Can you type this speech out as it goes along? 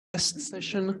last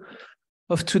session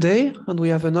of today, and we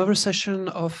have another session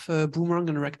of boomerang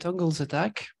and rectangles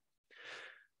attack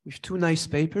with two nice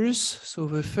papers. So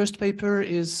the first paper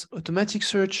is Automatic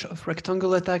Search of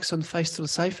Rectangle Attacks on Feistel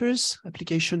Ciphers,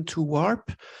 Application to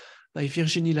Warp by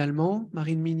Virginie Lallemand,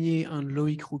 Marine Minier, and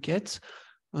Loïc Rouquette.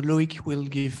 And Loïc will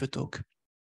give the talk.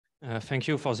 Thank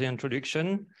you for the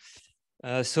introduction.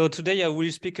 So today I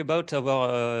will speak about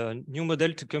our new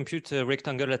model to compute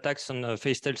rectangle attacks on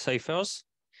Feistel ciphers.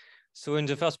 So in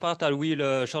the first part, I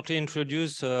will shortly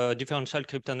introduce differential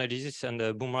cryptanalysis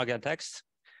and boomerang attacks.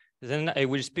 Then I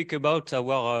will speak about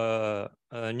our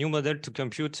new model to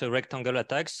compute rectangle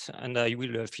attacks, and I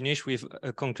will finish with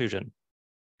a conclusion.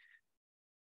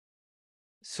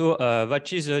 So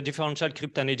what is differential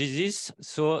cryptanalysis?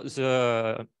 So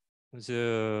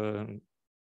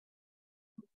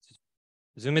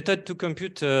the method to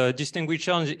compute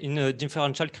distinguishers in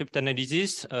differential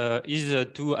cryptanalysis is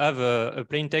to have a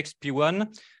plain text P1,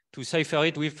 to cipher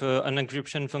it with an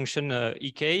encryption function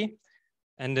EK,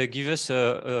 and give us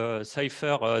a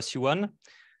cipher C1.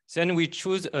 Then we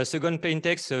choose a second plain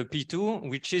text P2,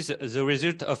 which is the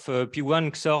result of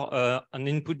P1 XOR an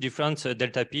input difference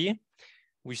delta P.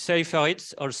 We cipher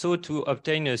it also to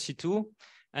obtain C2.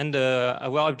 And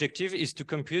our objective is to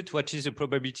compute what is the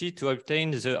probability to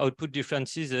obtain the output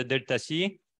differences delta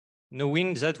C,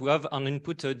 knowing that we have an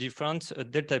input difference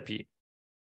delta P.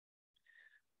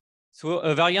 So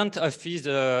a variant of this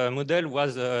model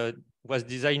was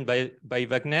designed by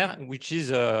Wagner, which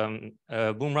is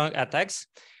boomerang attacks.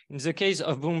 In the case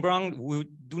of boomerang, we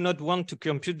do not want to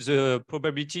compute the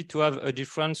probability to have a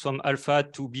difference from alpha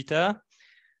to beta,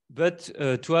 but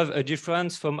to have a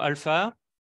difference from alpha.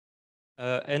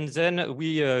 And then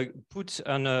we put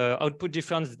an output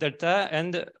difference delta,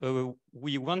 and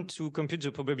we want to compute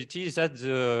the probability that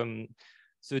the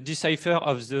decipher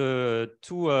of the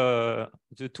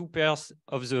two pairs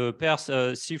of the pairs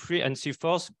C3 and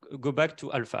C4 go back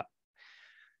to alpha.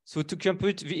 So to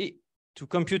compute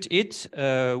it,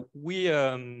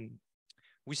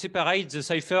 we separate the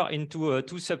cipher into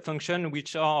two subfunctions,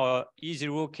 which are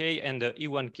E0K and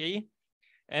E1K.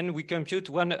 And we compute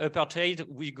one upper trace,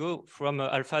 we go from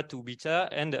alpha to beta,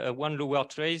 and one lower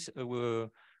trace,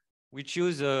 we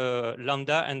choose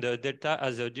lambda and delta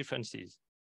as differences.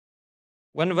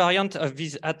 One variant of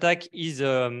this attack is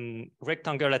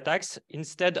rectangle attacks.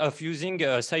 Instead of using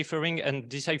ciphering and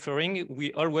deciphering,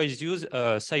 we always use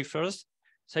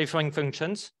ciphering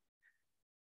functions.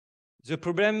 The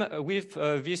problem with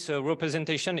this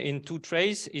representation in two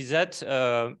traces is that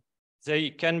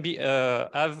they can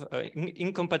have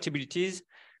incompatibilities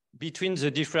between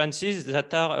the differences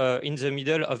that are in the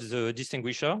middle of the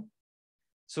distinguisher.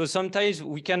 So sometimes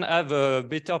we can have a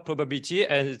better probability,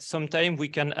 and sometimes we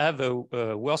can have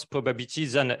a worse probability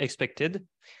than expected.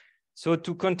 So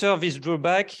to counter this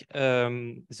drawback,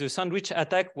 the sandwich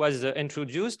attack was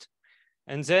introduced,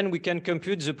 and then we can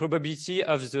compute the probability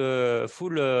of the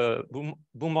full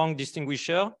boomerang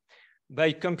distinguisher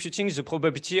by computing the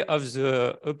probability of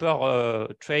the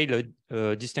upper trail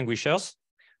distinguishers.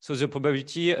 So the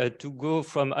probability to go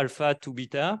from alpha to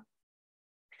beta.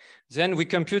 Then we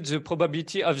compute the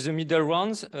probability of the middle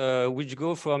rounds, which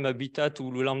go from beta to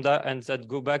lambda and that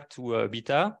go back to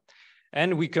beta.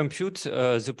 And we compute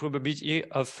the probability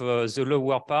of the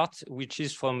lower part, which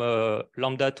is from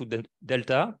lambda to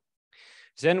delta.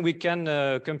 Then we can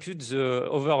compute the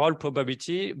overall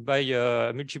probability by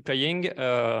multiplying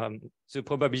the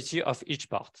probability of each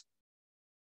part.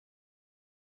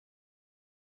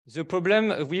 The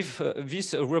problem with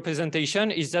this representation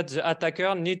is that the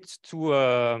attacker needs to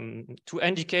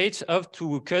indicate how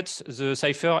to cut the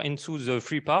cipher into the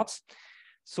three parts.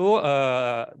 So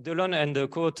Delon and the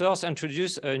co-authors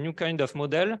introduced a new kind of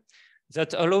model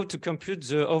that allow to compute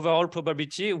the overall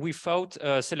probability without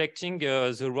selecting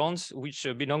the rounds which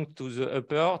belong to the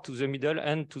upper, to the middle,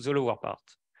 and to the lower part.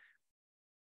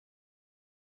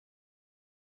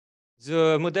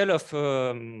 The model of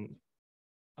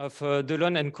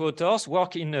Delon and co-authors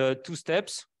work in two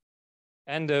steps,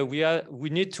 and we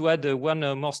need to add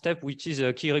one more step, which is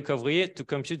a key recovery to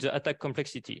compute the attack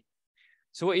complexity.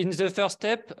 So in the first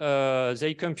step,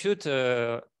 they compute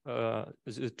the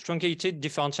truncated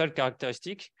differential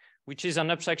characteristic, which is an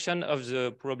abstraction of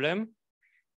the problem.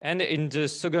 And in the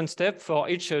second step, for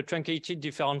each truncated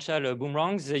differential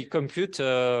boomerang, they compute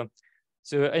the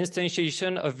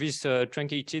instantiation of this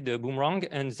truncated boomerang,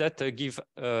 and that gives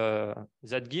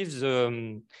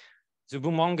the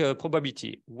boomerang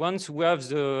probability. Once we have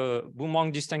the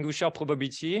boomerang distinguisher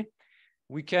probability,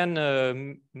 we can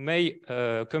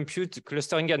compute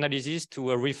clustering analysis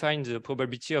to refine the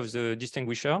probability of the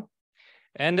distinguisher.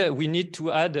 And we need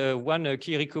to add one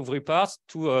key recovery part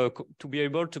to be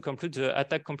able to compute the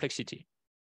attack complexity.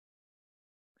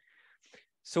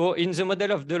 So in the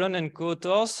model of Delon and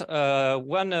co-authors,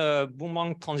 one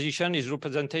Boomerang transition is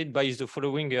represented by the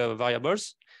following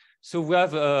variables. So we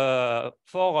have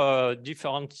 4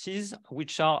 differences,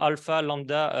 which are alpha,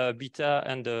 lambda, beta,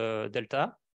 and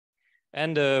delta.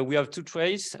 And we have 2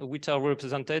 traces, which are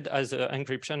represented as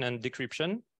encryption and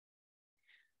decryption.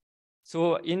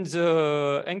 So in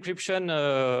the encryption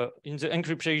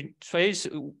trace,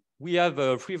 we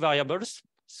have 3 variables.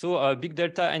 So big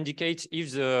delta indicates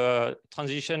if the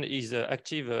transition is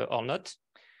active or not.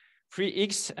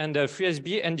 3x and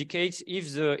 3sb indicates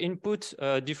if the input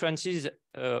differences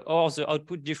or the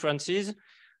output differences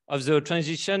of the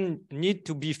transition need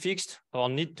to be fixed or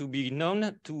need to be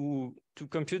known to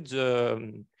compute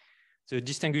the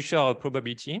distinguisher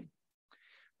probability.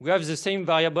 We have the same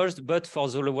variables, but for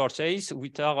the lower case,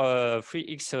 which are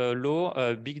 3x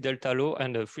low, big delta low,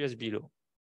 and 3sb low.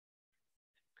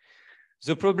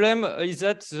 The problem is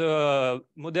that the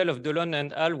model of Delon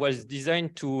and al. Was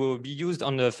designed to be used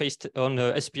on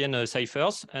SPN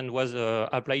ciphers and was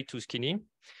applied to Skinny.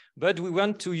 But we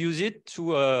want to use it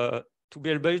to be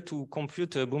able to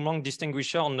compute a Boomerang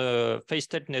distinguisher on a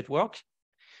phase-state network.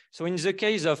 So in the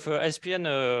case of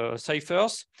SPN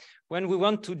ciphers, when we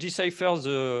want to decipher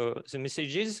the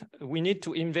messages, we need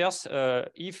to inverse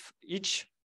if each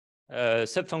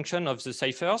subfunction of the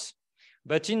ciphers.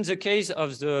 But in the case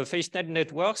of the FaceNet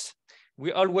networks,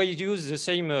 we always use the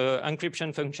same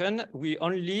encryption function. We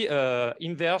only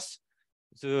inverse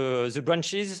the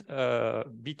branches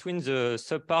between the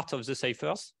subparts of the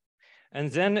ciphers.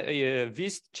 And then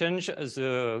this changes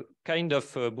the kind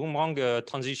of Boomerang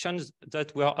transitions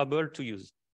that we are able to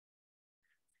use.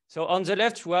 So on the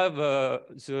left, we have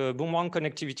the Boomerang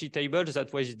connectivity table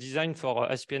that was designed for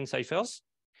SPN ciphers.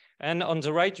 And on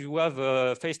the right, you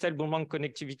have phase-state Boomerang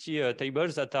connectivity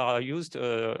tables that are used,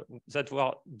 that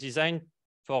were designed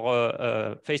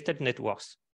for phase-state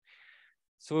networks.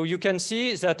 So you can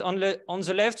see that on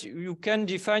the left, you can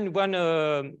define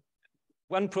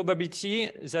one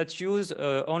probability that use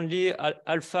only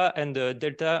alpha and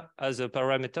delta as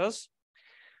parameters.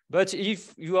 But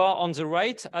if you are on the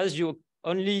right, as you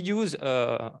only use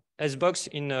S-box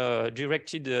in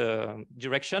directed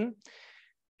direction,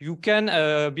 you can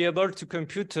be able to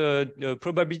compute the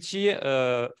probability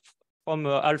from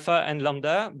alpha and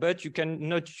lambda, but you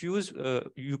cannot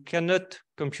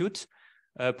compute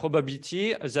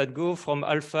probability that go from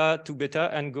alpha to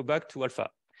beta and go back to alpha.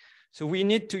 So we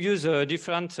need to use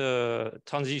different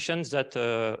transitions that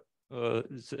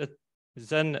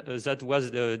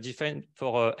was defined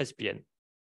for SPN.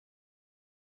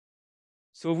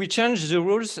 So we changed the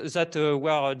rules that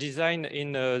were designed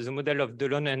in the model of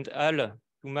Delon and al.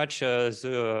 To match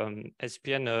the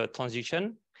SPN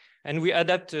transition. And we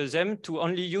adapt them to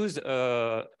only use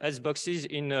S-boxes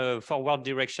in forward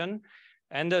direction.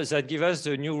 And that give us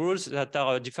the new rules that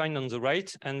are defined on the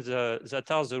right. And that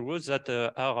are the rules that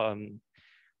are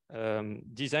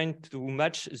designed to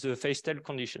match the phase-state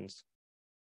conditions.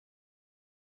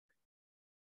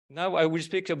 Now I will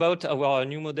speak about our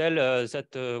new model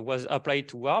that was applied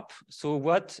to WARP. So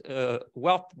what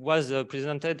WARP was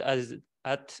presented as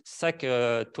at SAC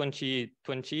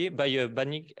 2020 by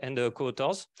Banik and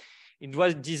co-authors. It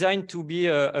was designed to be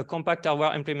a compact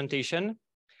hardware implementation.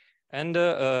 And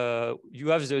you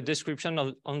have the description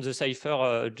on the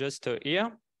cipher just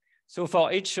here. So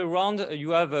for each round,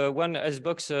 you have one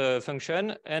S-box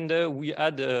function, and we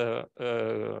add a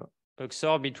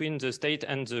XOR between the state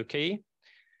and the key.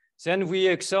 Then we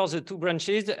XOR the 2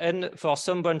 branches, and for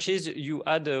some branches, you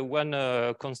add one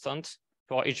constant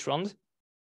for each round.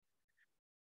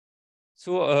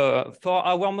 So for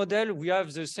our model, we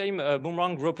have the same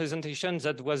Boomerang representation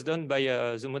that was done by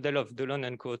the model of Delon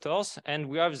and co-authors, and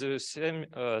we have the same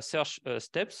search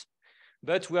steps,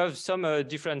 but we have some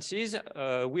differences.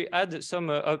 We add some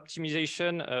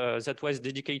optimization that was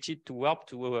dedicated to WARP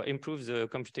to improve the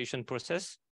computation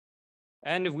process.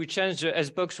 And we change the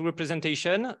S-box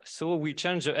representation. So we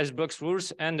change the S-box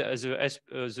rules and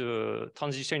the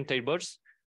transition tables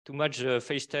to match the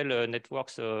phase-state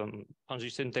networks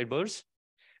transition tables.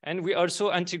 And we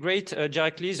also integrate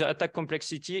directly the attack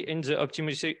complexity in the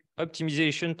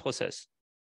optimization process.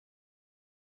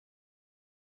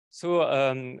 So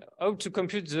how to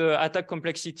compute the attack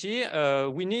complexity?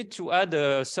 We need to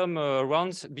add some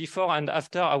rounds before and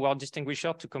after our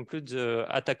distinguisher to compute the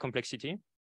attack complexity.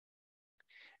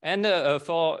 And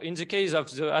in the case of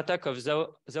the attack of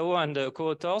Zhao and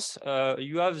co-authors,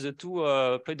 you have the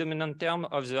 2 predominant terms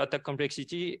of the attack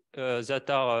complexity that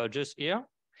are just here.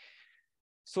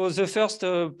 So the first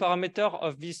parameter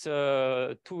of these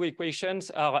two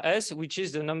equations are S, which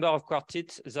is the number of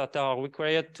quartets that are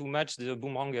required to match the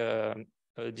Boomerang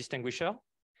distinguisher.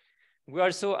 We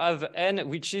also have N,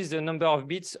 which is the number of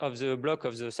bits of the block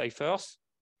of the ciphers.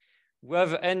 We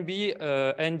have NB,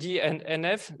 ND, and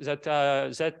NF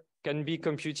that can be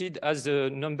computed as the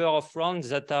number of rounds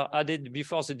that are added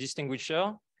before the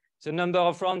distinguisher, the number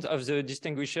of rounds of the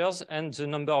distinguishers, and the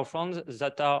number of rounds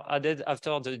that are added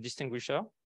after the distinguisher.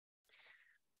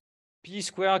 P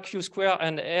square, Q square,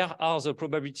 and R are the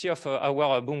probability of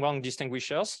our Boomerang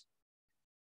distinguishers.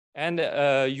 And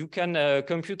you can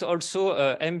compute also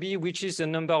MB, which is the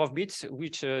number of bits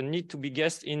which need to be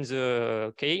guessed in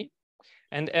the K,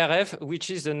 and RF,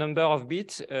 which is the number of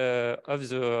bits of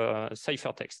the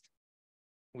ciphertext,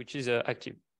 which is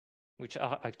active, which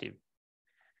are active.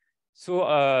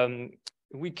 So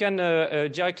we can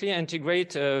directly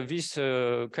integrate this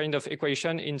kind of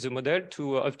equation in the model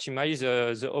to optimize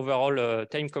the overall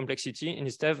time complexity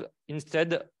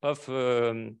instead of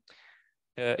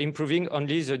improving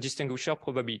only the distinguisher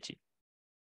probability.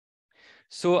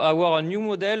 So our new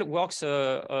model works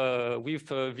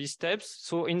with these steps.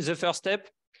 So in the first step,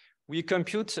 we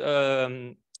compute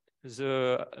the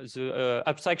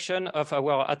abstraction of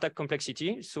our attack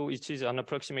complexity. So it is an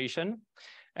approximation.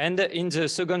 And in the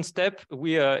second step,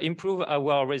 we improve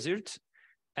our result,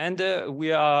 and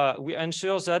we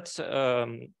ensure that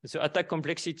the attack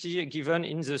complexity given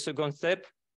in the second step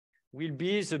will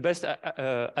be the best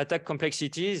attack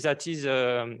complexity that is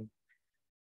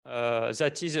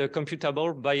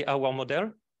computable by our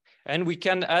model. And we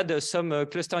can add some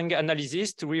clustering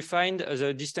analysis to refine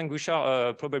the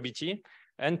distinguisher probability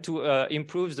and to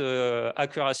improve the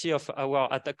accuracy of our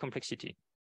attack complexity.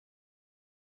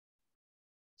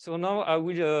 So now I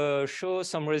will show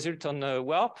some result on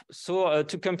warp. So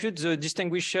to compute the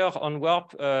distinguisher on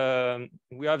warp,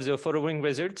 we have the following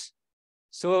results.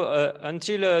 So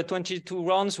until 22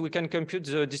 rounds, we can compute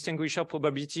the distinguisher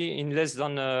probability in less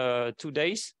than 2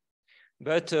 days.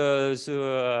 But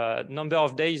the number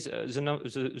of days,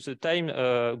 the time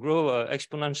grow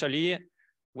exponentially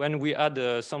when we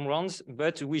add some rounds.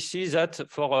 But we see that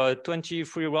for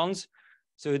 23 rounds,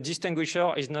 the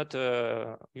distinguisher is not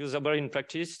usable in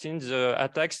practice since the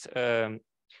attacks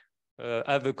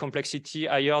have a complexity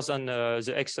higher than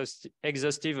the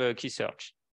exhaustive key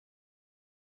search.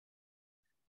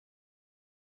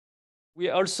 We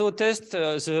also test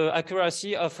the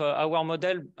accuracy of our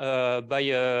model by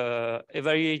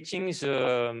evaluating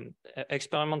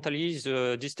experimentally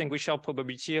the distinguisher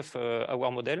probability of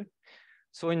our model.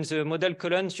 So in the model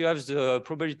column, you have the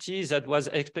probability that was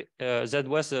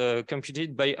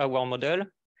computed by our model.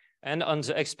 And on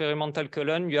the experimental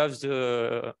column, you have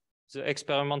the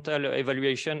experimental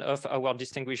evaluation of our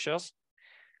distinguishers.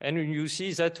 And you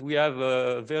see that we have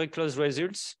very close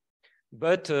results.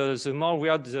 But the more we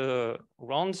add the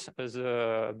rounds,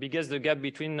 the bigger the gap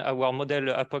between our model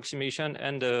approximation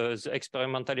and the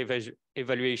experimental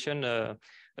evaluation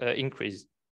increase.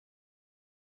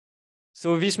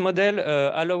 So this model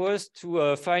allows us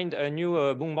to find a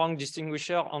new Boomerang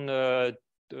distinguisher on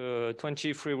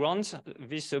 23 rounds.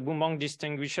 This Boomerang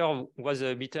distinguisher was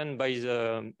beaten by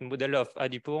the model of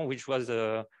Adipur, which was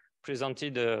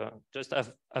presented just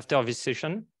after this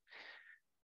session.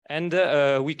 And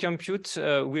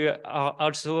we are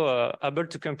also able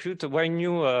to compute one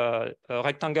new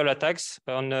rectangle attacks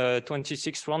on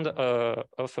 26 round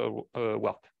of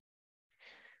warp.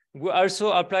 We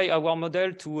also apply our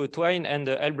model to Twine and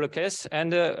L block S,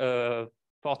 and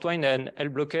for Twine and L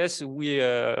block S, we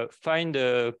find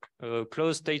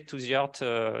close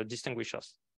state-to-the-art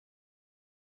distinguishers.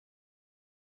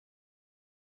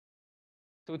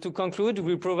 So to conclude,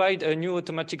 we provide a new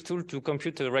automatic tool to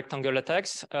compute rectangle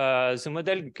attacks. The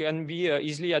model can be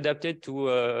easily adapted to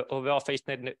other face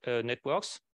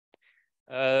networks.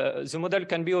 The model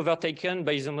can be overtaken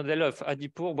by the model of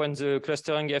Adipur when the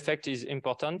clustering effect is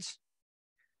important.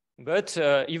 But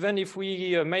even if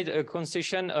we made a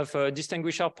concession of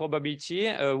distinguisher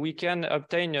probability, we can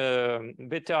obtain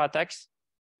better attacks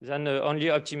than only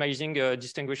optimizing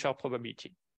distinguisher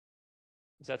probability.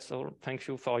 That's all. Thank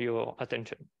you for your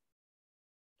attention.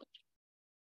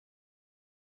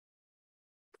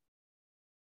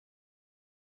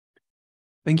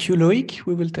 Thank you, Loic.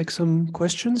 We will take some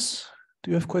questions.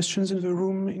 Do you have questions in the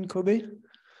room in Kobe?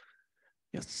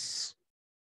 Yes.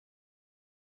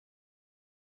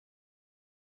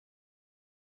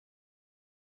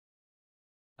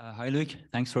 Hi, Luc.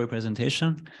 Thanks for your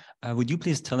presentation. Would you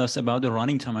please tell us about the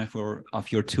running time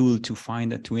of your tool to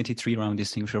find a 23 round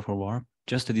distinguisher for warp?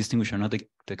 Just the distinguisher, not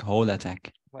the whole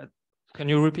attack. What? Can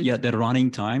you repeat? Yeah, the running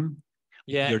time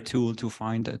your tool to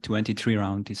find a 23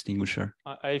 round distinguisher?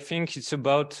 I think it's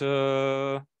about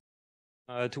 2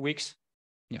 weeks.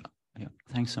 Yeah,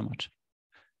 thanks so much.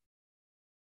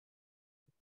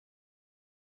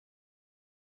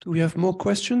 Do we have more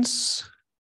questions?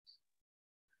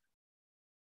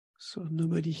 So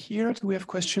nobody here. Do we have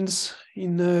questions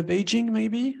in Beijing,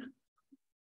 maybe?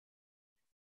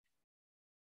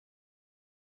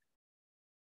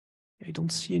 I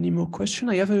don't see any more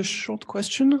questions. I have a short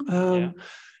question.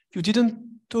 You didn't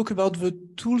talk about the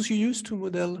tools you use to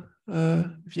model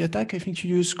the attack. I think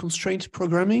you use constraint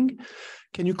programming.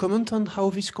 Can you comment on how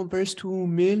this compares to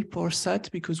MILP or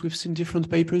SAT? Because we've seen different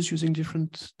papers using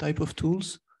different type of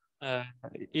tools.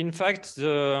 In fact,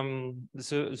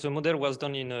 the model was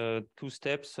done in 2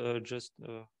 steps, just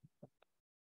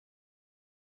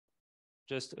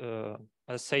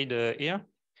as said here.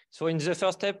 So in the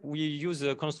first step, we use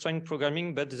constraint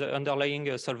programming, but the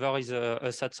underlying solver is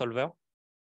a SAT solver,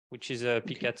 which is a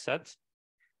PCAT SAT,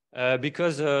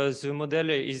 because the model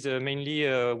is mainly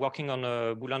working on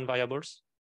Boolean variables.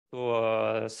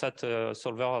 So SAT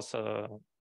solvers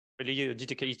really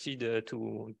dedicated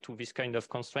to this kind of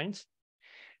constraints.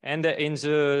 And in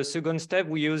the second step,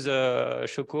 we use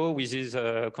Choco with his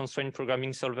constraint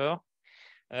programming solver.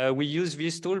 We use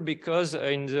this tool because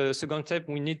in the second step,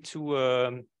 we need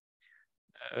to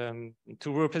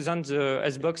represent the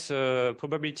S-box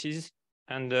probabilities.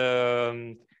 And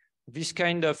this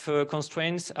kind of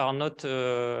constraints are not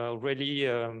really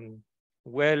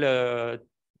well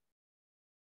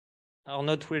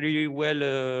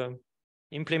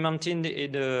implemented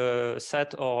in the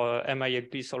SAT or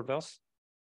MILP solvers.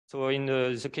 So in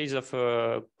the case of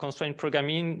constraint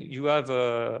programming, you have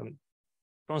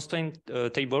constraint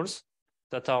tables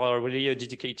that are really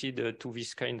dedicated to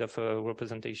this kind of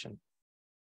representation.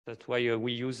 That's why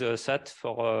we use SAT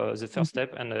for the first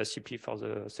step and CP for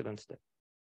the second step.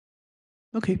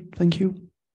 Okay, thank you.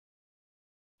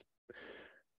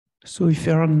 So if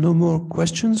there are no more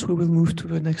questions, we will move to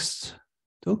the next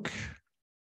talk.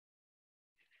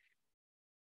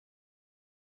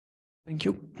 Thank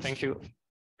you. Thank you.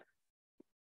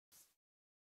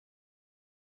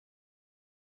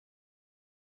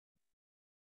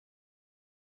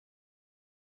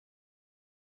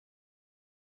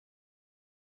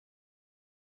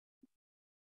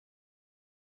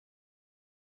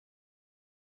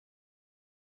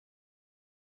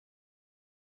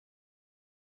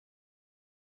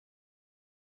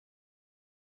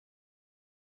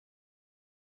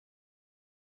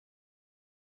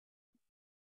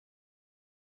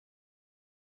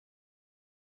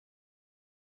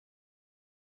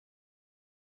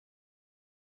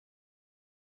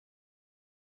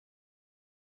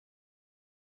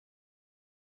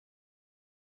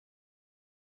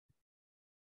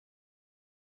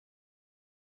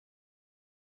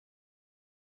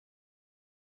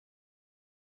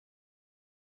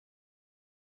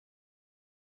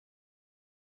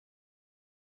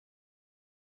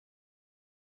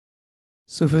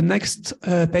 So the next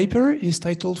paper is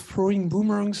titled Throwing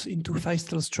Boomerangs into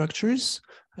Feistel Structures,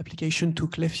 Application to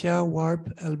Clefia, Warp,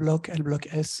 L-block, L-block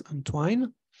S, and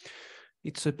Twine.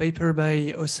 It's a paper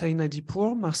by Hossein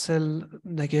Hadipour, Marcel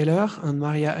Nageler, and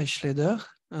Maria Eichschleder,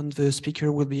 and the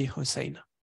speaker will be Hossein.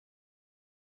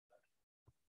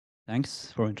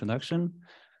 Thanks for introduction.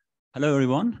 Hello,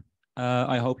 everyone.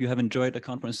 I hope you have enjoyed the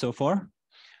conference so far.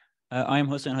 I am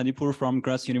Hossein Hadipour from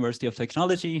Graz University of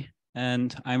Technology,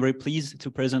 and I'm very pleased to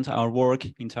present our work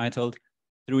entitled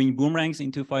Throwing Boomerangs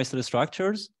into Feistel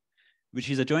Structures, which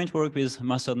is a joint work with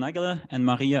Marcel Nageler and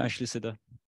Maria Eichschleder.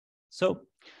 So,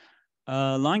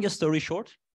 long story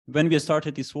short, when we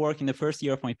started this work in the first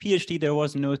year of my PhD, there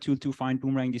was no tool to find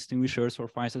boomerang distinguishers for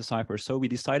Feistel ciphers. So we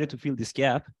decided to fill this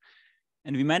gap,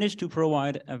 and we managed to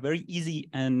provide a very easy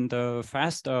and a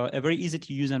very easy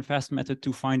to use and fast method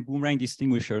to find boomerang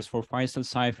distinguishers for Feistel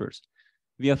ciphers.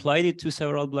 We applied it to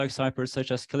several block ciphers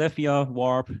such as Clefia,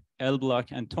 Warp,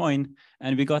 L-block, and Twine,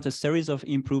 and we got a series of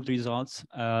improved results.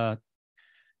 To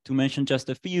mention just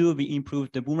a few, we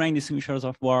improved the boomerang distinguishers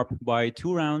of Warp by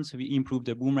 2 rounds. We improved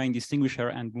the boomerang distinguisher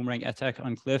and boomerang attack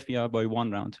on Clefia by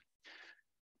 1 round.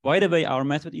 By the way, our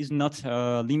method is not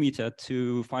limited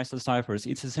to Feistel ciphers.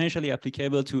 It's essentially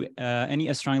applicable to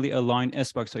any strongly aligned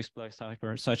S-box block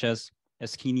cipher, such as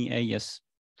Skinny AES.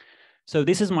 So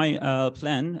this is my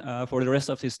plan for the rest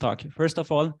of this talk. First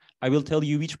of all, I will tell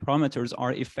you which parameters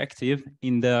are effective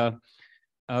in the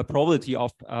probability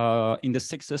of in the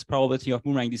success probability of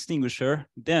boomerang distinguisher.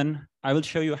 Then I will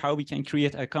show you how we can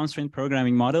create a constraint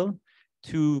programming model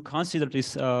to consider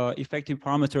this effective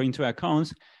parameter into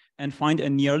account and find a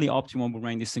nearly optimal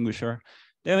boomerang distinguisher.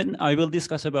 Then I will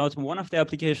discuss about one of the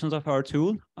applications of our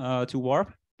tool to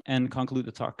warp and conclude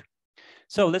the talk.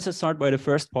 So let's start by the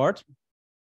first part.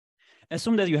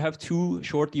 Assume that you have two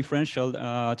short differential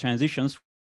transitions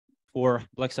for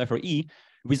block cipher E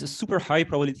with super high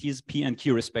probabilities P and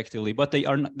Q respectively, but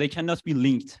they cannot be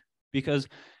linked because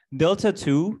delta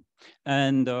 2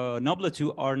 and nabla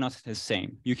 2 are not the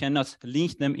same. You cannot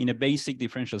link them in a basic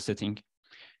differential setting.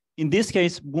 In this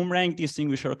case, Boomerang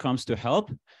distinguisher comes to help.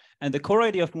 And the core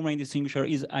idea of Boomerang distinguisher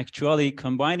is actually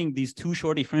combining these two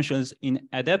short differentials in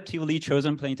adaptively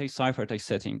chosen plaintext ciphertext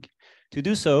setting. To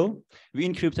do so, we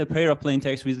encrypt a pair of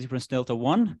plaintext with difference delta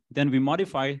 1. Then we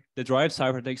modify the derived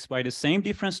ciphertext by the same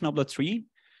difference nabla 3.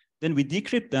 Then we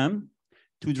decrypt them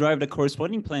to derive the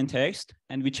corresponding plaintext.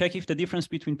 And we check if the difference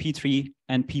between P3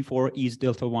 and P4 is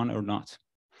delta 1 or not.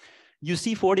 You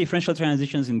see 4 differential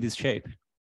transitions in this shape.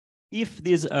 If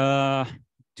these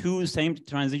two same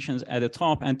transitions at the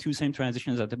top and two same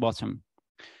transitions at the bottom.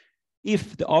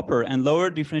 If the upper and lower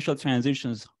differential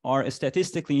transitions are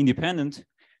statistically independent,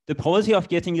 the probability of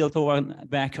getting delta 1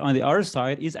 back on the other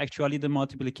side is actually the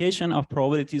multiplication of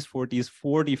probabilities for these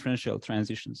 4 differential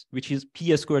transitions, which is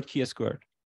P squared, Q squared.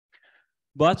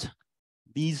 But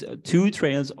these two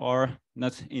trails are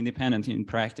not independent in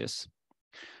practice.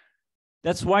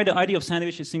 That's why the idea of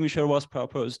sandwich distinguisher was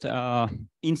proposed.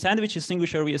 In sandwich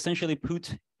distinguisher, we essentially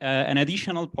put an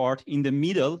additional part in the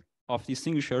middle of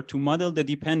distinguisher to model the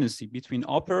dependency between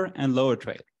upper and lower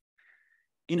trail.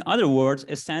 In other words,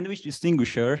 a sandwich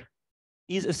distinguisher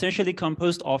is essentially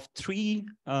composed of 3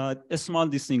 small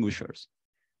distinguishers,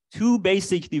 2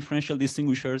 basic differential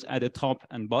distinguishers at the top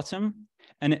and bottom,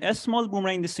 and a small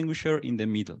Boomerang distinguisher in the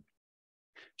middle,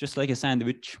 just like a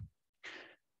sandwich.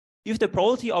 If the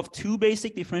probability of 2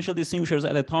 basic differential distinguishers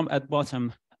at the top and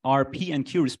bottom are P and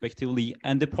Q respectively,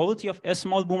 and the probability of a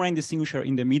small Boomerang distinguisher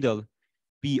in the middle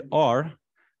be R,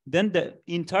 then the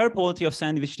entire probability of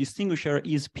sandwich distinguisher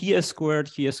is P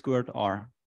squared, Q squared, R.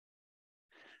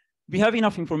 We have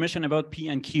enough information about P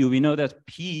and Q. We know that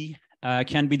P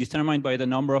can be determined by the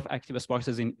number of active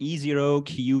boxes in E0,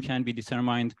 Q can be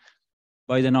determined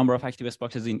by the number of active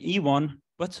boxes in E1,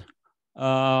 but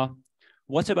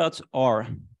what about R?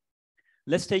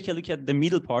 Let's take a look at the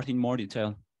middle part in more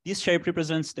detail. This shape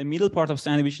represents the middle part of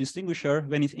sandwich distinguisher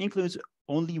when it includes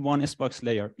only one S-box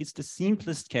layer. It's the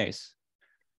simplest case.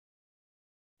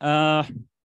 As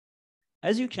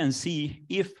you can see,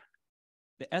 if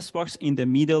the S-box in the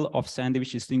middle of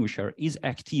sandwich distinguisher is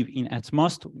active in at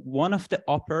most one of the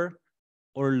upper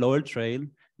or lower trail,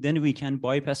 then we can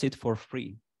bypass it for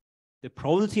free. The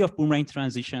probability of Boomerang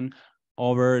transition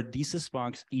over this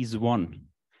S-box is 1.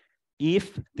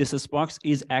 If this S-box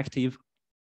is active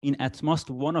in at most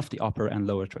one of the upper and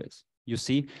lower trails. You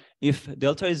see, if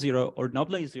delta is 0 or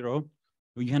nabla is 0,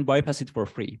 we can bypass it for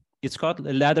free. It's called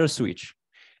a ladder switch.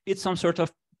 It's some sort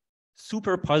of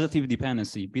super positive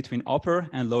dependency between upper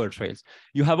and lower trails.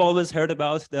 You have always heard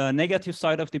about the negative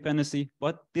side of dependency,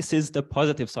 but this is the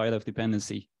positive side of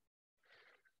dependency.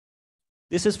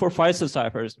 This is for file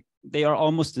ciphers. They are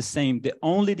almost the same. The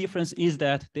only difference is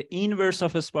that the inverse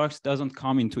of S-box doesn't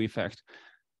come into effect,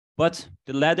 but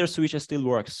the ladder switch still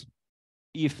works.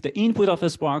 If the input of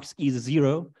S-box is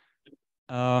 0,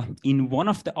 in one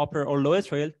of the upper or lower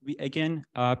trail, we again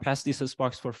pass this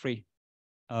S-box for free.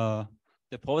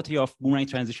 The probability of Boomerang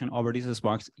transition over this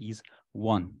S-box is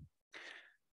 1.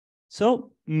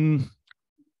 So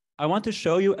I want to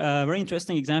show you a very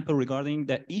interesting example regarding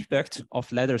the effect of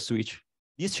ladder switch.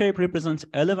 This shape represents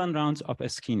 11 rounds of a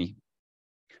skinny.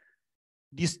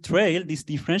 This trail, this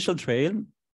differential trail,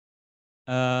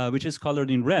 which is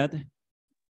colored in red,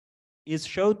 is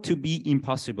shown to be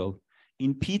impossible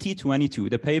in PT22,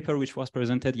 the paper which was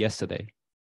presented yesterday.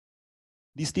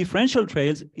 This differential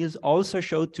trails is also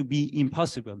shown to be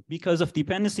impossible because of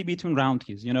dependency between round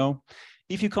keys. You know,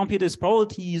 if you compute this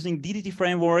probability using DDT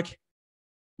framework,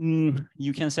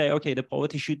 you can say, okay, the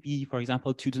probability should be, for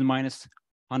example, 2 to the minus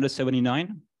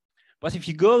 179. But if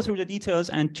you go through the details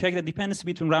and check the dependency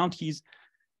between round keys,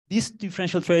 this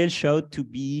differential trail showed to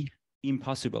be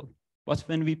impossible. But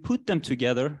when we put them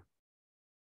together,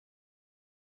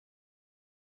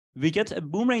 we get a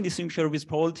Boomerang distinguisher with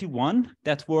probability 1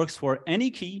 that works for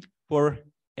any key, for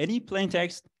any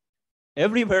plaintext,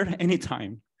 everywhere,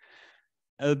 anytime.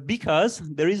 Because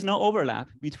there is no overlap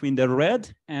between the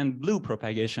red and blue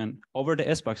propagation over the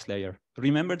S-box layer.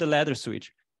 Remember the ladder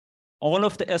switch. All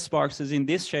of the S-boxes in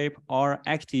this shape are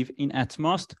active in at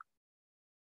most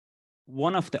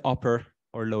one of the upper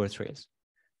or lower trails.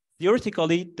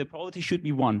 Theoretically, the probability should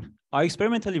be 1. I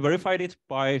experimentally verified it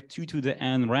by 2 to the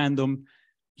n random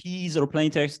keys or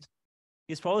plaintext.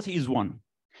 Its probability is 1.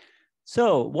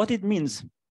 So what it means,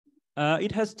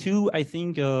 it has two, I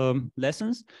think,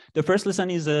 lessons. The first lesson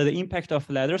is the impact of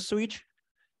ladder switch.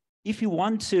 If you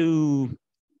want to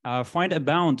find a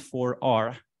bound for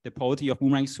R, the probability of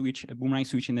boomerang switch, a boomerang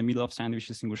switch in the middle of sandwich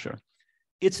distinguisher,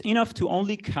 it's enough to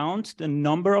only count the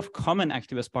number of common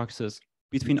active S-boxes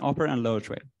between upper and lower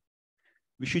trail.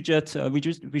 We should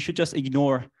just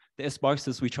ignore the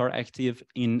S-boxes which are active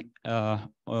in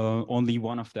only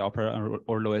one of the upper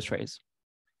or lower trails.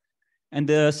 And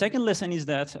the second lesson is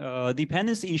that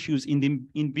dependency issues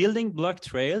in building block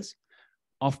trails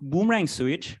of boomerang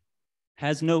switch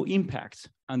has no impact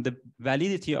on the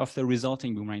validity of the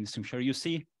resulting boomerang distinguisher. You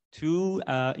see, two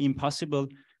impossible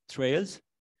trails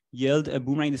yield a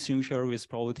boomerang distinguisher with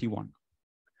probability 1.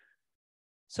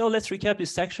 So let's recap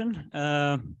this section.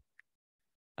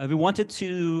 We wanted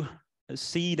to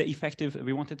see the effective,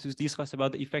 we wanted to discuss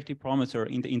about the effective parameter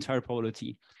in the entire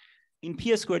probability. In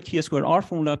P squared, Q squared R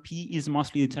formula, P is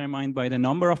mostly determined by the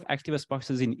number of active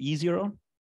S-boxes in E0.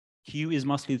 Q is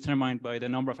mostly determined by the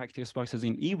number of active S-boxes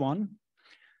in E1.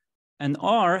 And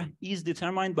R is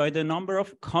determined by the number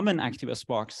of common active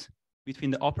S-box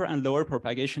between the upper and lower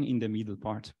propagation in the middle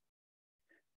part.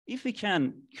 If we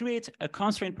can create a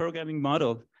constraint programming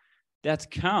model that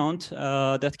counts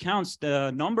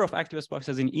the number of active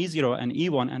S-boxes in E0 and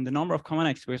E1 and the number of common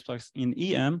active S-boxes in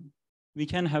EM, we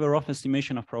can have a rough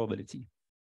estimation of probability.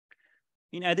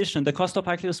 In addition, the cost of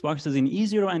active S-boxes in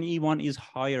E0 and E1 is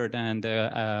higher than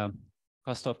the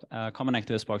cost of common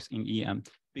active S-box in EM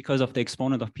because of the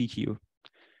exponent of PQ.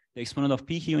 The exponent of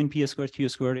PQ in P squared, Q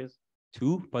squared is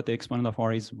 2, but the exponent of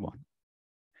R is 1.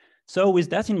 So with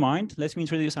that in mind, let me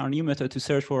introduce our new method to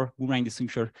search for boomerang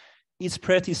distinguisher. It's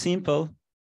pretty simple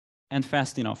and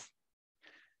fast enough.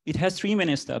 It has 3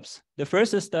 main steps. The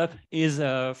first step is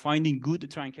finding good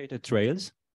truncated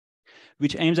trails,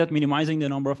 which aims at minimizing the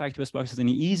number of active S-boxes in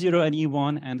E0 and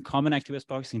E1 and common active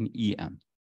S-box in EM.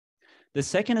 The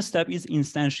second step is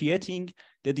instantiating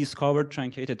the discovered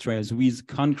truncated trails with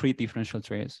concrete differential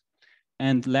trails.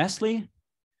 And lastly,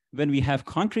 when we have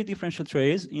concrete differential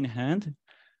trails in hand,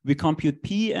 we compute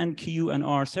P and Q and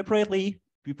R separately.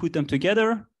 We put them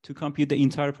together to compute the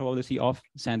entire probability of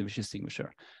sandwich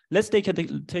distinguisher. Let's take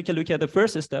a look at the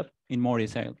first step in more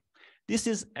detail. This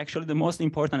is actually the most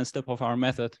important step of our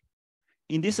method.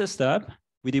 In this step,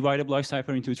 we divide the block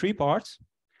cipher into 3 parts.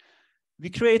 We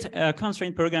create a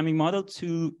constraint programming model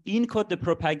to encode the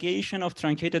propagation of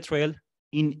truncated trail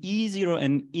in E0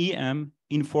 and EM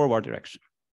in forward direction.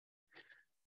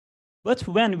 But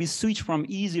when we switch from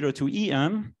E0 to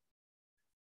EM,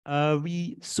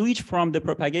 we switch from the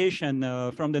propagation,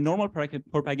 from the normal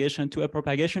propagation to a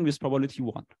propagation with probability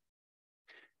 1.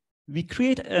 We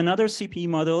create another CPE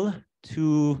model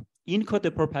to encode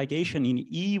the propagation in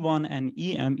E1 and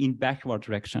EM in backward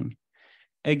direction.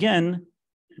 Again,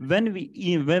 when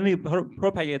we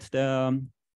propagate the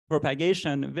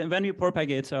propagation, when we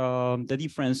propagate the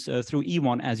difference through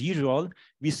E1 as usual,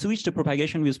 we switch the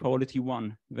propagation with probability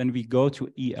 1 when we go to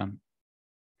EM.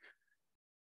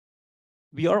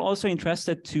 We are also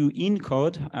interested to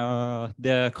encode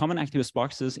the common active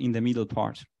S-boxes in the middle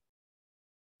part.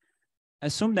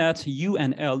 Assume that U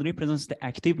and L represents the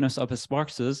activeness of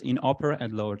S-boxes in upper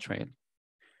and lower trail.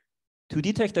 To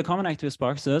detect the common active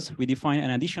S-boxes, we define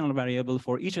an additional variable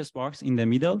for each S-box in the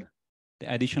middle,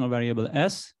 the additional variable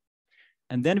S,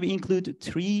 and then we include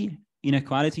 3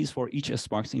 inequalities for each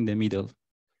S-box in the middle.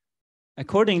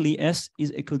 Accordingly, S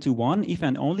is equal to 1 if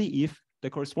and only if the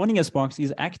corresponding S-box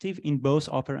is active in both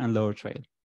upper and lower trail.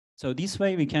 So this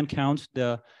way we can count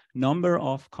the number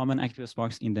of common active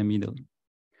S-box in the middle.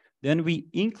 Then we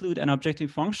include an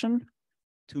objective function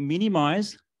to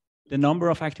minimize the number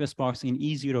of active S-box in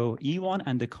E0, E1,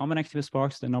 and the common active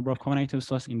S-box, the number of common active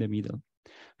S-box in the middle.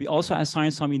 We also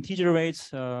assign some integer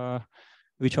weights,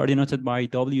 which are denoted by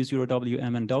W0,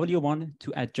 Wm, and W1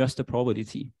 to adjust the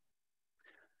probability.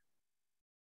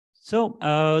 So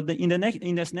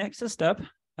in this next step,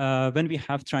 when we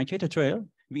have truncated trail,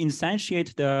 we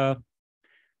instantiate the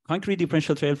concrete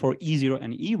differential trail for E0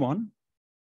 and E1.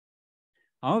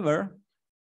 However,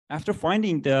 after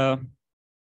finding the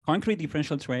concrete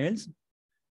differential trails,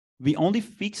 we only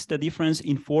fix the difference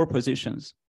in 4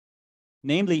 positions,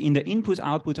 namely in the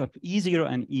input-output of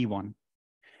E0 and E1.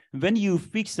 When you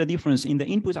fix the difference in the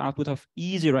input-output of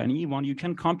E0 and E1, you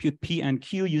can compute P and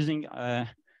Q using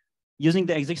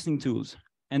the existing tools.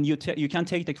 And you can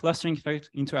take the clustering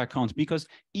effect into account because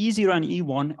E0 and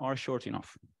E1 are short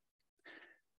enough.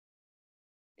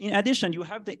 In addition, you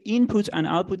have the input and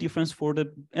output difference for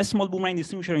the small boomerang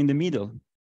distinguisher in the middle.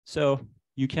 So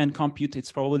you can compute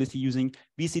its probability using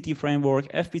BCT framework,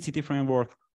 FBCT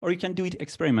framework, or you can do it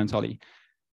experimentally.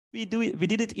 We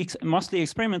did it mostly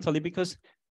experimentally because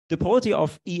the probability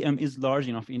of EM is large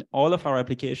enough in all of our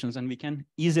applications, and we can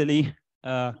easily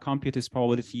compute this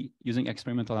probability using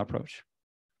experimental approach.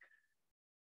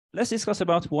 Let's discuss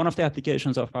about one of the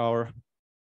applications of our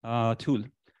tool.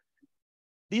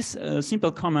 This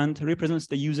simple command represents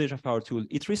the usage of our tool.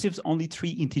 It receives only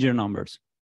 3 integer numbers,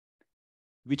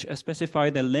 which specify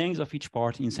the length of each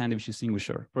part in sandwich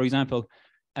distinguisher. For example,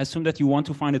 assume that you want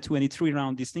to find a 23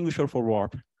 round distinguisher for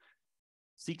warp.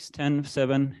 6, 10,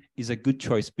 7 is a good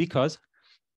choice because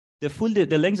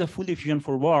the length of full diffusion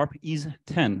for warp is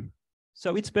 10.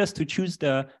 So it's best to choose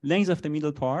the length of the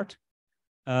middle part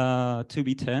to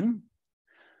be 10.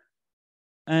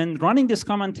 And running this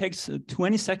command takes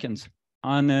 20 seconds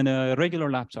on a regular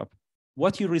laptop.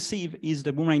 What you receive is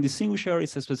the Boomerang distinguisher,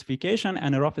 its specification,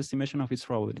 and a rough estimation of its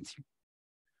probability.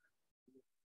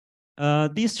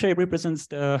 This shape represents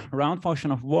the round function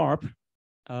of warp.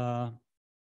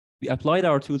 We applied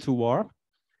our tool to warp.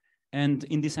 And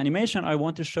in this animation, I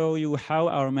want to show you how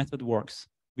our method works.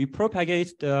 We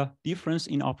propagate the difference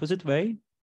in opposite way.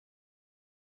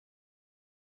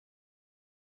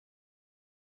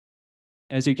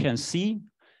 As you can see,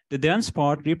 the dense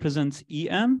part represents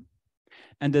EM,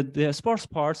 and the sparse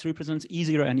parts represents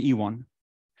E0 and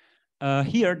E1.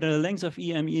 Here, the length of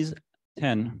EM is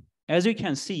 10. As you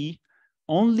can see,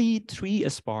 only 3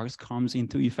 sparks comes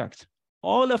into effect.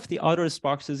 All of the other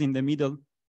sparks in the middle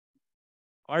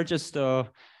are just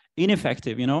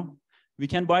ineffective, you know? We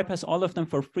can bypass all of them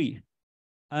for free.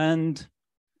 And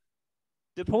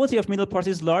the probability of middle part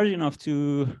is large enough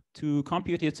to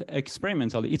compute it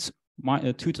experimentally. It's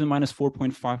 2 to the minus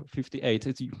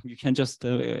 4.58. You can just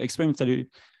experimentally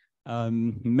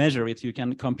measure it. You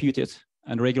can compute it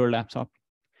on a regular laptop.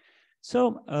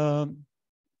 So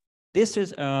this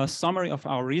is a summary of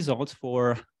our results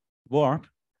for warp.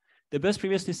 The best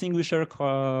previous distinguisher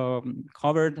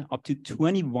covered up to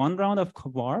 21 round of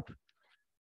warp,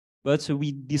 but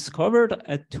we discovered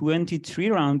a 23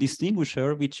 round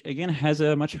distinguisher, which again has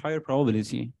a much higher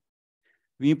probability.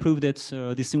 We improved its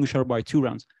distinguisher by 2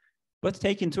 rounds. But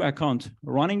take into account,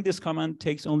 running this command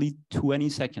takes only 20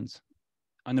 seconds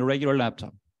on a regular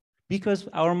laptop because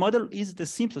our model is the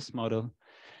simplest model.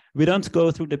 We don't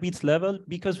go through the bits level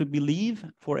because we believe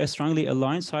for a strongly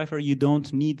aligned cipher, you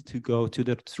don't need to go through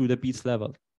the bits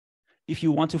level. If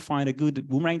you want to find a good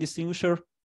Boomerang distinguisher,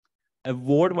 a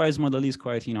word-wise model is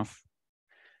quite enough.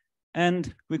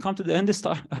 And we come to the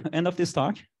end of this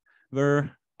talk,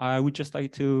 where I would just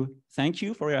like to thank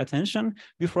you for your attention.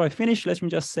 Before I finish, let me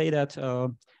just say that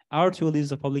our tool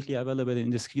is publicly available in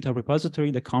this GitHub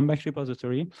repository, the Comeback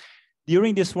repository.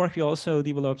 During this work, we also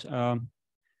developed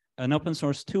an open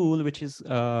source tool, which is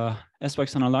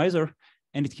SBox Analyzer,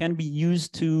 and it can be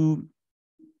used to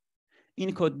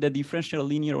encode the differential,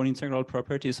 linear, or integral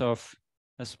properties of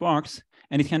SBox,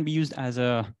 and it can be used as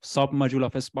a sub-module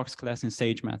of SBox class in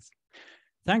SageMath.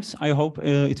 Thanks. I hope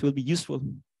it will be useful.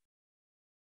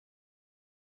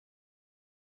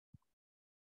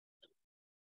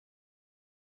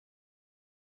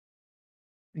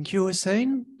 Thank you,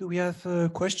 Hussein. Do we have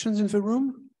questions in the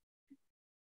room?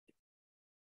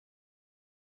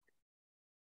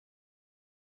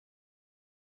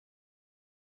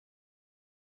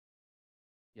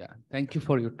 Yeah, thank you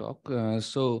for your talk.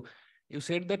 So you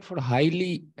said that for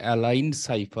highly aligned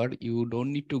cipher, you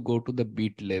don't need to go to the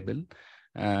bit level.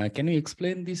 Can you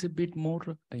explain this a bit more?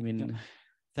 I mean, yeah.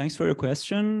 Thanks for your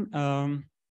question. Let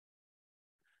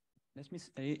me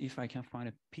see if I can find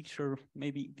a picture.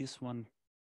 Maybe this one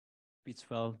fits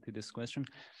well to this question.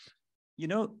 You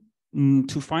know,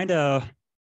 to find a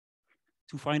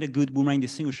good Boomerang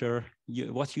distinguisher,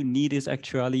 what you need is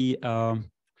actually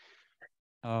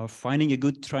finding a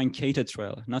good truncated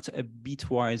trail, not a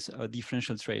bitwise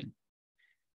differential trail,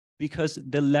 because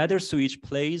the ladder switch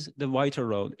plays the vital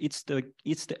role. It's the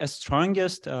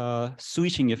strongest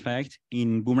switching effect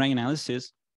in Boomerang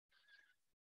analysis.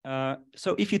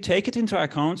 So if you take it into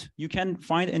account, you can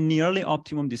find a nearly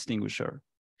optimum distinguisher.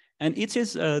 And it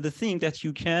is the thing that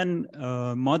you can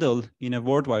model in a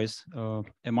word-wise, a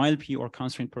MILP or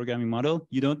constraint programming model.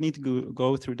 You don't need to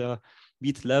go through the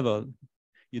bit level.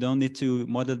 You don't need to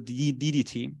model the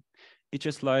DDT. It's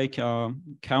just like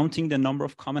counting the number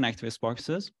of common active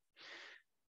boxes.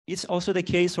 It's also the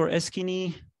case for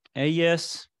Eskini,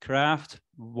 AES, Craft,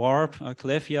 Warp,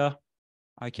 Clefia.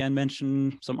 I can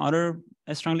mention some other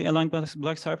strongly aligned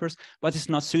block ciphers, but it's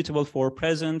not suitable for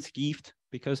present, gift,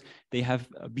 because they have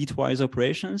bitwise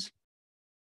operations.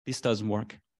 This doesn't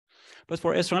work. But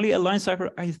for a strongly aligned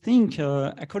cipher, I think,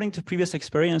 according to previous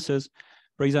experiences,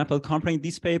 for example, comparing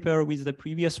this paper with the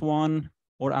previous one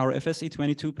or our FSE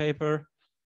 22 paper,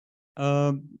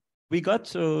 we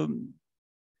got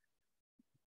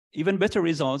even better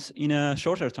results in a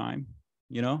shorter time.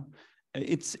 You know,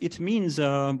 it means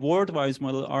word-wise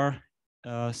model are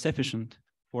sufficient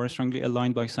for a strongly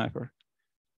aligned block cipher.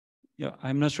 Yeah,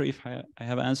 I'm not sure if I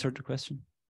have answered the question.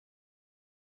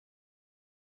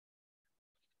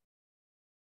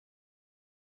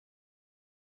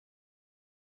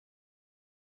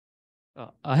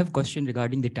 I have a question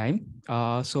regarding the time.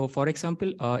 So for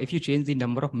example, if you change the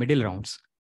number of middle rounds,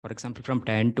 for example, from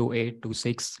 10 to 8 to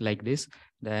 6 like this,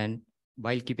 then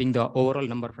while keeping the overall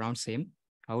number of rounds same,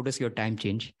 how does your time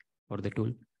change for the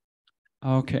tool?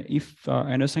 Okay, if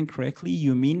I understand correctly,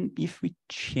 you mean if we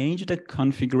change the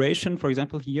configuration, for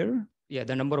example, here? Yeah,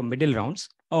 the number of middle rounds.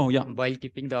 Oh, yeah. While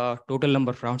keeping the total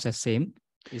number of rounds as same,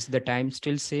 is the time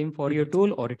still same for your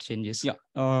tool or it changes? Yeah.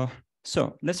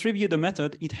 So let's review the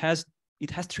method. It has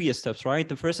 3 steps, right?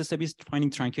 The first step is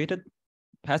finding truncated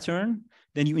pattern.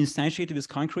 Then you instantiate it with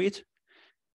concrete.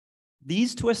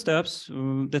 These 2 steps,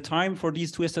 the time for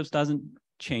these 2 steps doesn't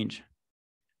change.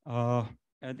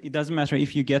 And it doesn't matter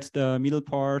if you get the middle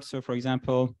part. So for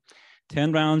example,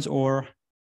 10 rounds or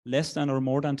less than or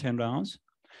more than 10 rounds.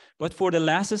 But for the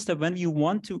last step, when you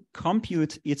want to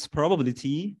compute its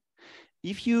probability,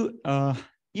 if you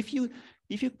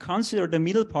consider the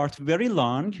middle part very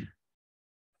long,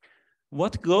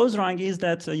 what goes wrong is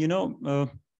that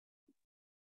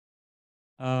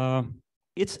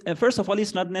it's first of all,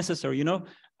 it's not necessary.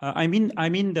 I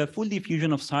mean the full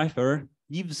diffusion of cipher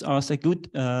gives us a good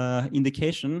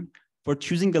indication for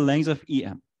choosing the length of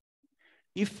EM.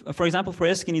 If, for example,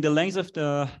 for skinny, the length of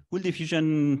the full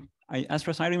diffusion, as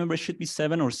far as I remember, should be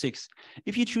 7 or 6.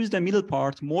 If you choose the middle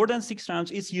part, more than 6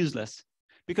 rounds, it's useless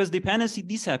because dependency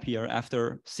disappear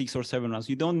after 6 or 7 rounds.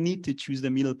 You don't need to choose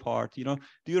the middle part. Do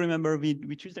you remember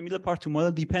we choose the middle part to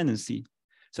model dependency?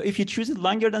 So if you choose it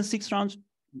longer than 6 rounds,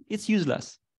 it's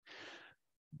useless.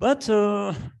 But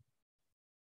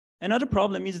another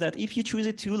problem is that if you choose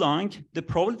it too long, the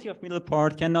probability of middle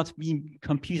part cannot be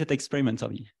computed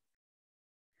experimentally.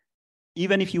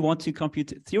 Even if you want to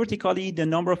compute theoretically, the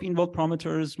number of involved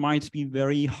parameters might be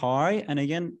very high. And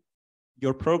again,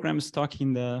 your program is stuck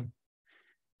in the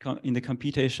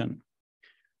computation.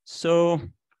 So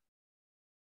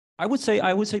I would say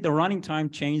the running time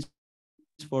changed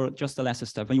for just the last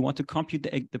step when you want to compute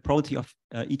the probability of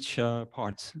each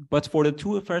part. But for the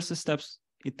 2 first steps,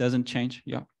 it doesn't change.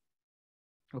 Yeah.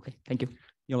 Okay, thank you.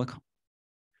 You're welcome.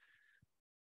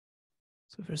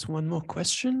 So there's one more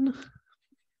question.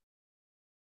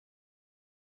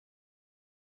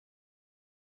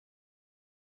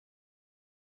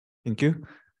 Thank you.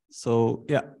 So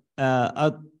yeah,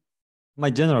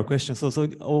 my general question. So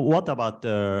what about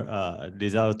the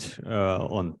result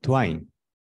on Twine?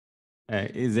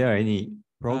 Is there any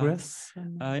progress?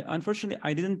 Unfortunately,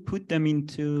 I didn't put them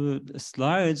into the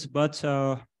slides, but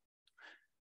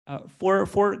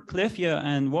for Clefia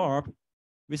and Warp,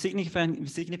 we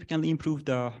significantly improved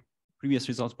the previous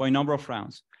results by number of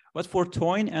rounds. But for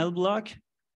Twine L-block,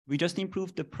 we just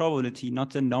improved the probability,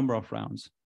 not the number of rounds.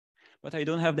 But I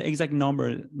don't have the exact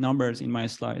numbers in my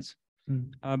slides.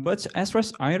 But as far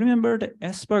as I remember, the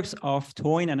S-box of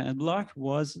Twine and L-block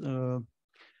was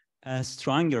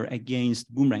stronger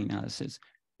against Boomerang analysis.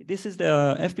 This is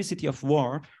the FPCT of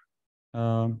Warp.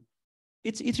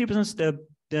 It represents the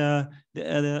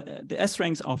S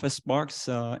ranks of S-box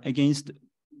against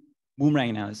Boomerang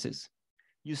analysis.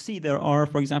 You see there are,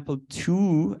 for example,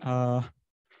 2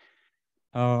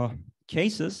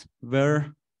 cases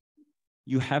where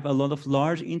you have a lot of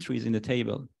large entries in the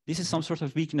table. This is some sort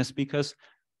of weakness because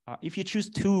if you choose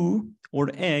 2 or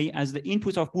A as the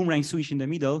input of Boomerang switch in the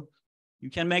middle,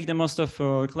 you can make the most of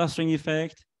clustering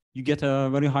effect. You get a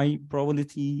very high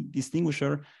probability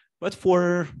distinguisher. But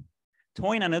for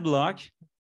Twine and L-block,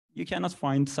 you cannot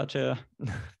find such a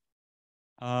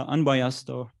unbiased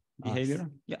behavior.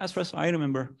 Yeah, as far as I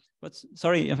remember. But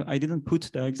sorry, I didn't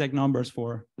put the exact numbers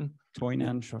for Twine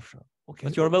and Sure. Okay.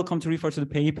 But you're welcome to refer to the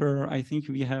paper. I think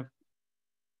we have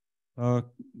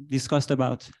discussed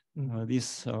about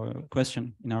this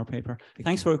question in our paper.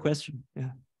 Thanks for your question.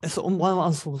 Yeah. So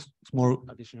one small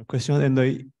additional question.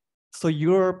 And so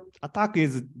your attack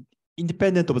is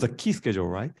independent of the key schedule,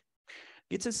 right?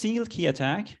 It's a single key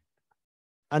attack.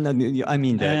 And I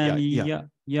mean that.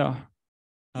 Yeah.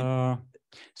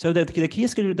 So that the key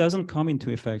schedule doesn't come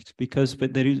into effect because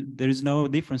there is no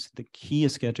difference in the key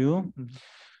schedule.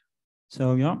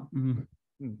 So yeah.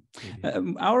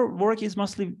 Our work is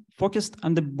mostly focused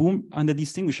on the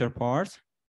distinguisher part,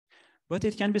 but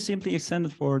it can be simply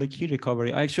extended for the key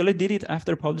recovery. I actually did it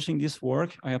after publishing this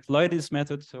work. I applied this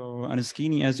method on a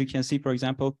skinny, as you can see, for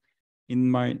example,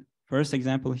 in my first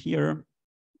example here.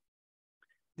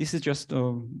 this is just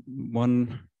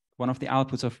one of the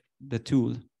outputs of the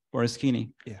tool for a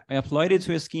skinny. Yeah. I applied it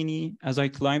to a skinny. As I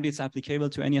climbed, it's applicable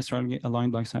to any strongly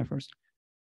aligned block ciphers.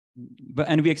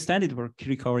 And we extended for key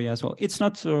recovery as well. It's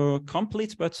not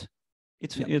complete, but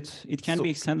it can be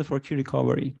extended for key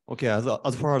recovery. Okay,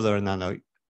 as further now,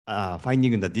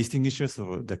 finding the distinguishers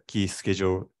of the key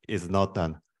schedule is not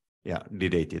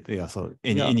related. Yeah, so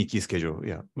any key schedule,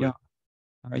 Yeah,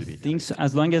 I think so,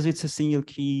 as long as it's a single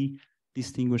key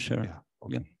distinguisher. Yeah.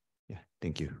 Okay. Yeah.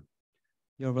 Thank you.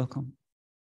 You're welcome.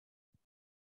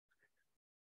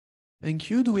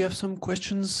 Thank you. Do we have some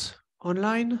questions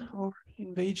online or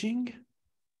in Beijing?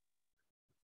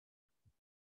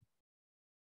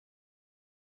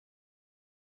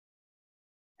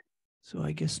 So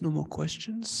I guess no more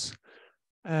questions.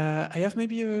 I have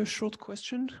maybe a short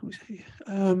question.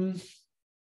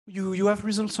 You have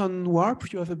results on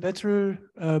warp. You have a better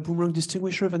boomerang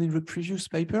distinguisher than in the previous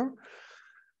paper.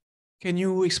 Can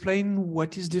you explain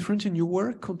what is different in your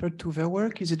work compared to their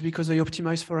work? Is it because they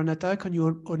optimize for an attack and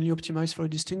you only optimize for a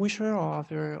distinguisher, or are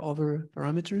there other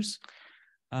parameters?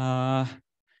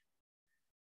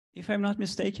 If I'm not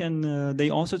mistaken, they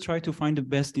also try to find the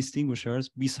best distinguishers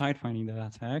beside finding the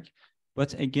attack.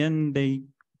 But again,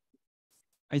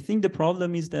 I think the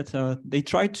problem is that they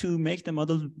tried to make the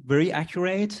model very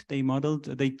accurate. They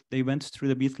went through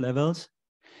the bit levels.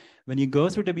 When you go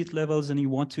through the bit levels and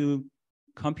you want to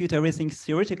compute everything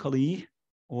theoretically,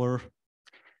 or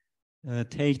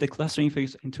take the clustering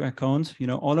phase into account,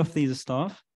 all of these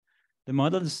stuff, the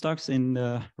model is stuck in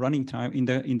the running time. In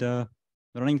the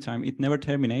running time, it never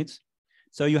terminates.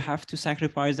 So you have to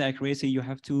sacrifice the accuracy. You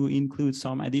have to include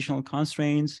some additional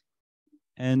constraints,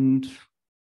 and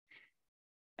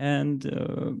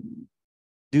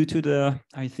due to the,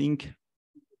 I think,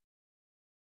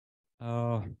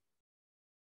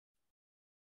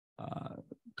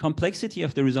 complexity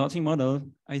of the resulting model,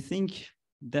 I think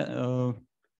that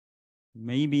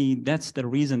maybe that's the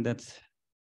reason that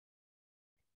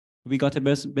we got a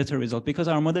better result, because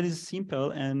our model is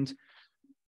simple, and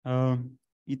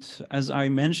as I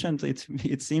mentioned,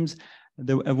 it seems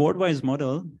a word-wise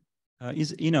model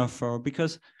is enough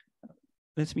because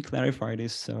let me clarify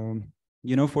this.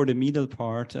 For the middle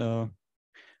part, for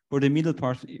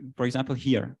example,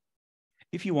 here,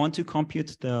 if you want to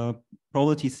compute the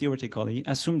probability theoretically,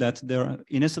 assume that there are,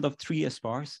 instead of 3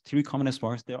 common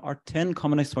sparks, there are 10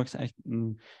 common sparks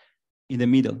in the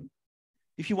middle.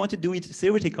 If you want to do it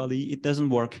theoretically, it doesn't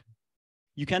work.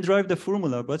 You can derive the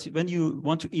formula, but when you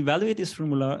want to evaluate this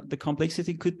formula, the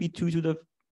complexity could be 2 to the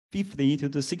 50 to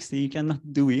the 60. You cannot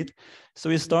do it. So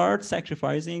you start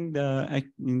sacrificing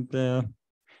the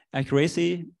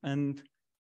accuracy, and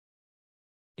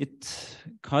it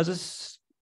causes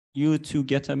you to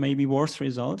get a maybe worse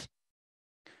result.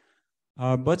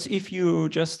 But if you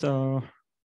just, I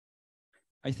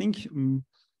think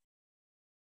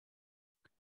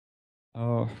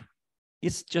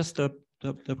it's just the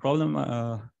problem,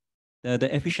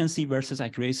 the efficiency versus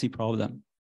accuracy problem.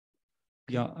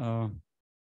 Yeah.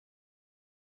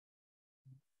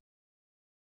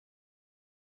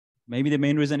 Maybe the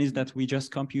main reason is that we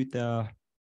just compute the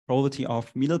probability of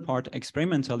middle part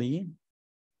experimentally,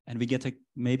 and we get a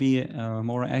maybe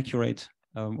more accurate,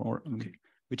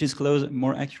 which is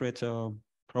more accurate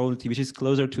probability, which is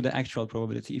closer to the actual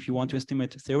probability. If you want to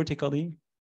estimate theoretically,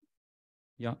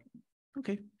 yeah.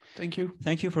 Okay, thank you.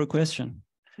 Thank you for a question.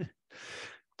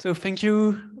 So thank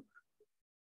you.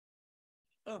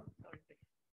 Oh, sorry.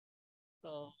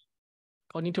 So,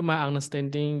 according to my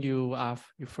understanding, you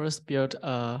first built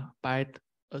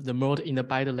the model in the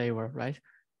byte level, right?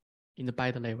 In the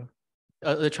byte level,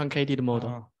 the truncated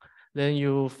model. Then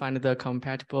you find the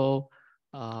compatible.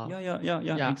 Yeah.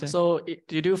 Exactly. So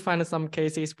did you find some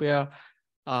cases where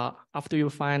after you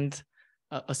find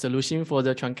a solution for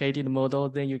the truncated model,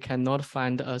 then you cannot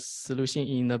find a solution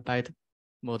in the byte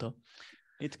model,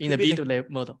 in the bit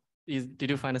model? Did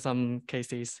you find some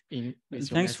cases in?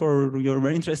 Thanks for your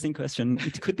very interesting question.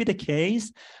 It could be the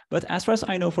case, but as far as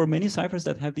I know, for many ciphers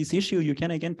that have this issue, you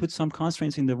can again put some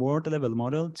constraints in the word level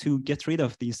model to get rid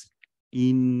of these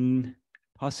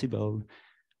impossible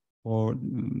or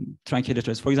truncated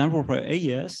trails. For example, for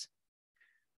AES,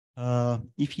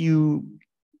 if you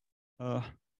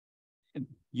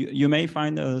may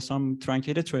find some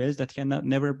truncated trails that cannot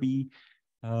never be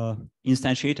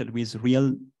instantiated with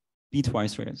real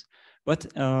bitwise trails. But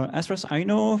as far as I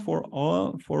know,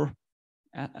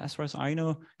 as far as I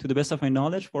know, to the best of my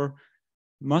knowledge, for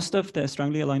most of the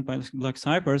strongly aligned block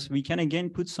ciphers, we can again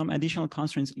put some additional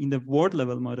constraints in the word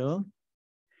level model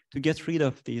to get rid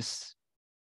of these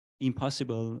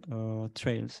impossible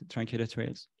truncated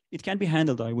trails. It can be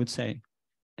handled, I would say.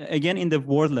 again, in the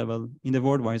word level, in the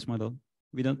word-wise model,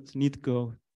 we don't need to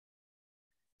go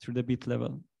through the bit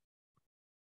level.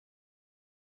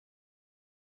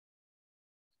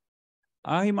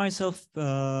 I myself,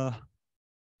 no,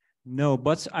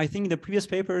 but I think in the previous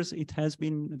papers, it has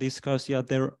been discussed. Yeah,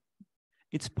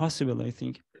 it's possible, I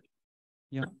think.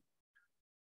 Yeah.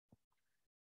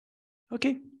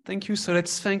 Okay, thank you. So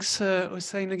let's thanks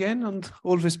Hossein again and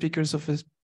all the speakers of this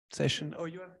session. Oh,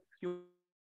 you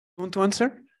want to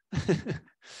answer?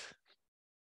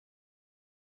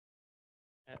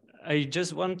 I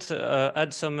just want to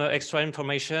add some extra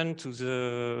information to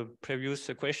the previous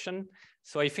question.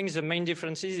 So I think the main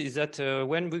difference is that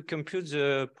when we compute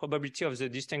the probability of the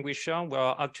distinguisher, we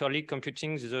are actually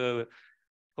computing the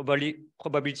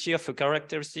probability of a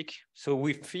characteristic. So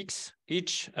we fix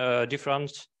each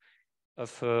difference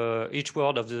of each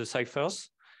word of the ciphers.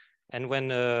 And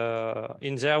when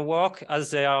in their work,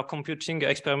 as they are computing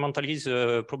experimentally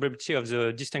the probability of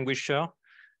the distinguisher,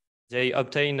 they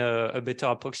obtain a better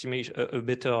approximation, a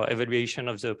better evaluation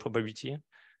of the probability,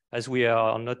 as we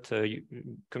are not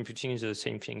computing the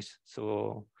same things.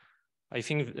 So I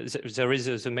think there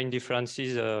is the main difference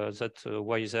is that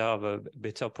why they have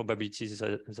better probabilities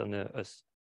than us.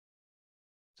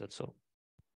 That's all.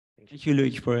 Thank you,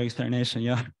 Luc, for your explanation.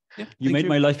 Yeah, you thank made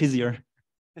my life easier.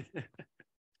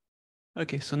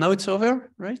 Okay, so now it's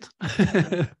over, right?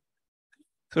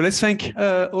 So let's thank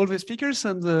all the speakers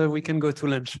and we can go to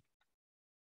lunch.